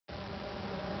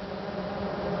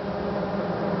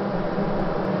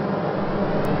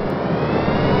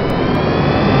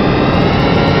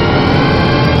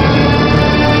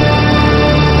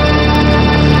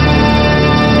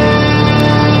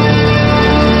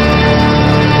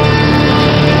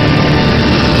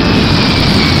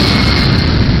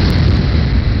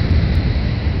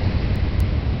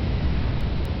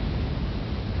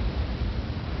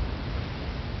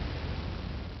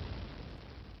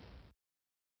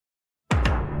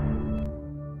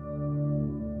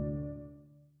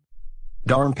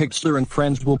Darren Pixler and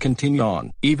friends will continue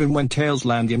on, even when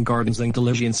Tailslandian Gardens and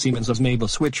Elysian Siemens has made a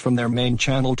switch from their main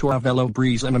channel to a Velo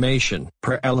Breeze animation,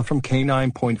 per Ella from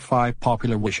K9.5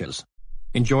 Popular Wishes.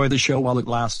 Enjoy the show while it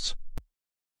lasts.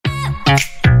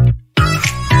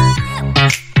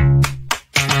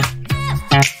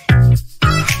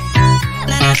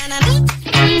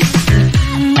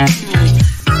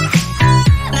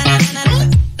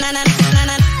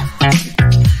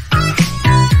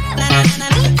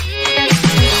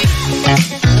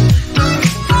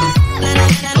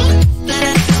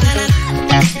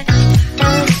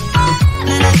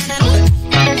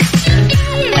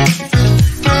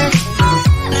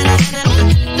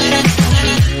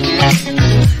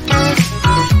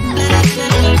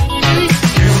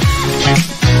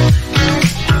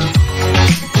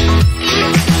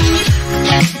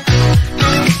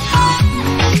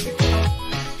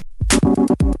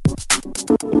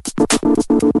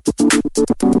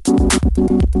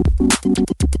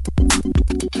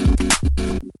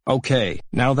 Okay,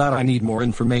 now that I need more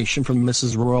information from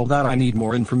Mrs. Royal, that I need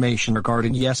more information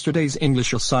regarding yesterday's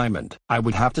English assignment, I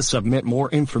would have to submit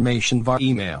more information via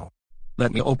email.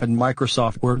 Let me open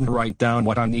Microsoft Word and write down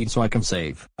what I need so I can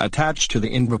save, attach to the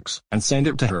inbox, and send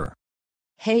it to her.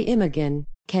 Hey Imogen,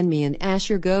 can me and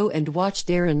Asher go and watch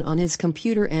Darren on his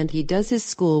computer and he does his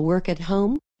schoolwork at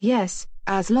home? Yes,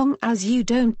 as long as you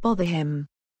don't bother him.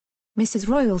 Mrs.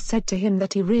 Royal said to him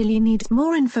that he really needs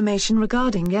more information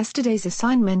regarding yesterday's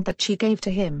assignment that she gave to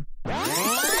him.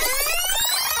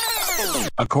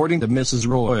 According to Mrs.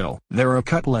 Royal, there are a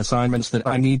couple assignments that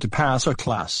I need to pass a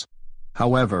class.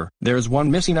 However, there's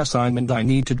one missing assignment I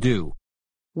need to do.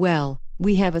 Well,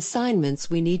 we have assignments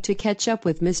we need to catch up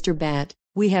with Mr. Bat.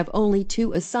 We have only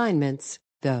 2 assignments,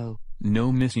 though.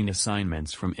 No missing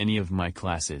assignments from any of my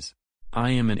classes. I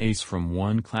am an ace from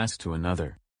one class to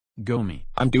another. Go me.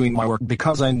 I'm doing my work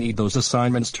because I need those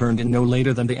assignments turned in no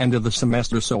later than the end of the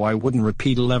semester so I wouldn't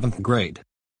repeat 11th grade.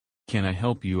 Can I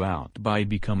help you out by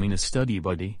becoming a study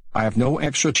buddy? I have no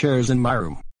extra chairs in my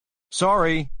room.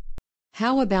 Sorry.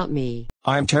 How about me?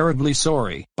 I'm terribly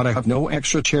sorry, but I have no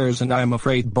extra chairs and I am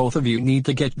afraid both of you need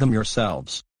to get them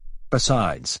yourselves.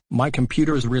 Besides, my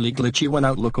computer is really glitchy when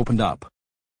Outlook opened up.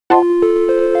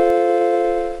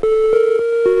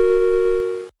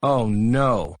 Oh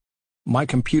no. My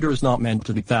computer is not meant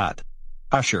to be that.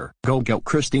 Asher, go get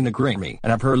Christina Grammy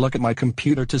and have her look at my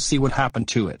computer to see what happened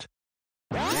to it.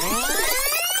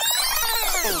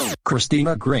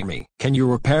 Christina Grammy, can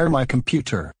you repair my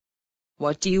computer?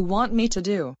 What do you want me to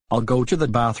do? I'll go to the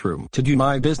bathroom to do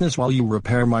my business while you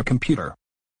repair my computer.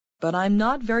 But I'm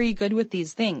not very good with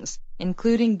these things,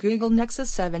 including Google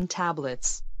Nexus 7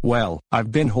 tablets. Well,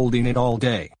 I've been holding it all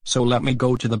day, so let me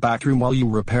go to the bathroom while you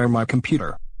repair my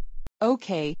computer.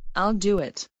 Okay, I'll do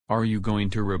it. Are you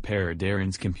going to repair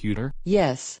Darren's computer?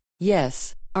 Yes.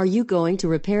 Are you going to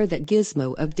repair that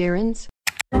gizmo of Darren's?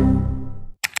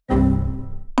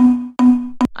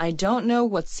 I don't know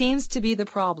what seems to be the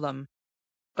problem.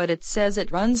 But it says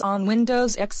it runs on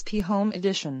Windows XP Home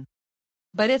Edition.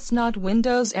 But it's not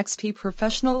Windows XP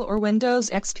Professional or Windows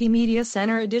XP Media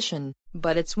Center Edition,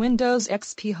 but it's Windows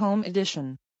XP Home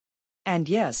Edition. And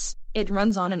yes, it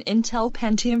runs on an Intel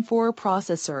Pentium 4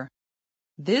 processor.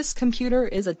 This computer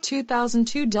is a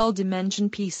 2002 Dell Dimension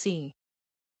PC.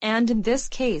 And in this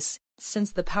case,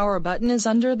 since the power button is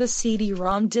under the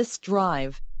CD-ROM disk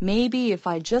drive, maybe if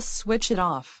I just switch it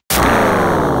off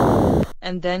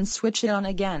and then switch it on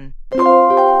again.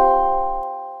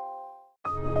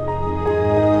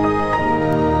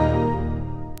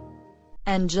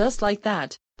 And just like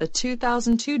that, the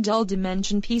 2002 Dell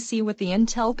Dimension PC with the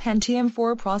Intel Pentium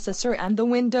 4 processor and the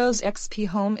Windows XP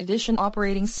Home Edition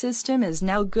operating system is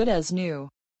now good as new.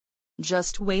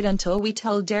 Just wait until we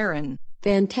tell Darren.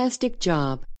 Fantastic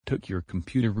job. Took your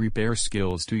computer repair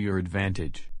skills to your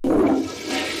advantage.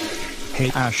 Hey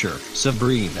Asher,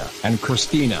 Sabrina, and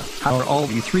Christina, how are all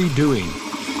you 3 doing?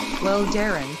 Well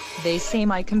Darren, they say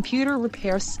my computer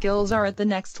repair skills are at the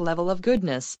next level of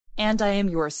goodness, and I am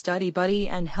your study buddy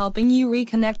and helping you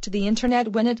reconnect to the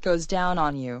internet when it goes down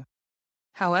on you.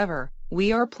 However,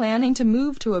 we are planning to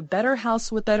move to a better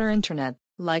house with better internet,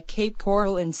 like Cape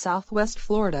Coral in Southwest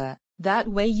Florida. That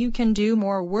way you can do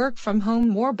more work from home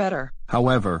more better.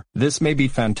 However, this may be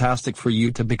fantastic for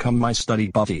you to become my study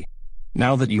buddy.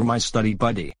 Now that you're my study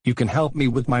buddy, you can help me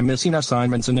with my missing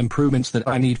assignments and improvements that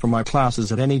I need for my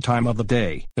classes at any time of the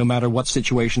day, no matter what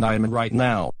situation I am in right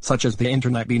now, such as the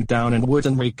internet being down and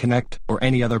wouldn't reconnect, or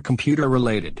any other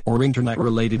computer-related or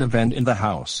internet-related event in the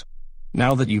house.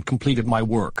 Now that you've completed my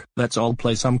work, let's all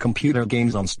play some computer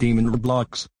games on Steam and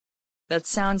Roblox. That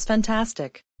sounds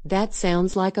fantastic. That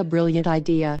sounds like a brilliant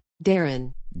idea,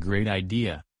 Darren. Great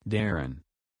idea, Darren.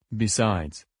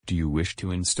 Besides, do you wish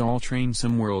to install Train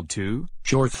Sim World too?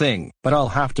 Sure thing, but I'll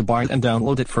have to buy it and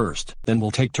download it first. Then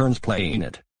we'll take turns playing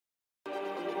it.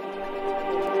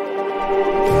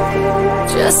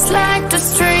 Just like the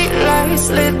street lights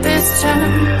lit this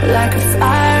town, like a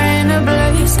fire in a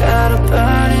blaze, gotta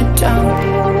burn it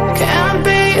down. Can't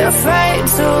be afraid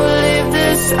to leave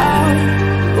this out.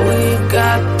 We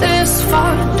got this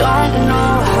far, don't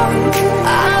know how.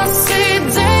 I see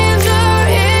danger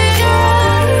in your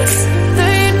eyes.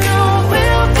 They know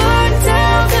we'll burn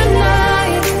down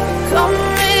tonight.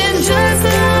 Coming just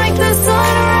like the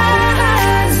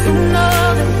sunrise. You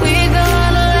know that we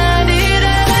gonna light it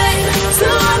up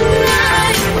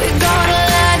tonight. We gonna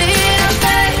light it up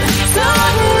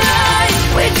tonight.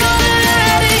 We gonna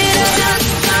light it up just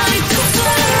like the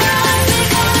sunrise. We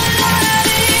gonna light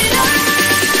it up.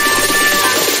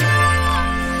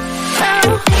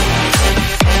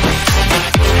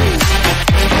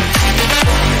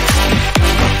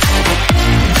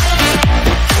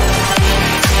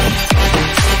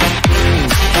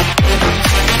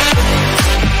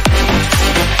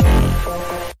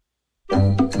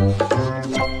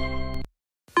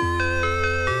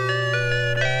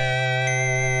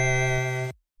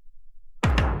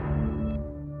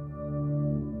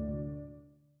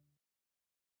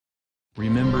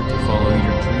 Remember to follow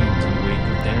your dreams and wait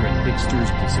for Darren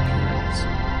Pixter's disappearance.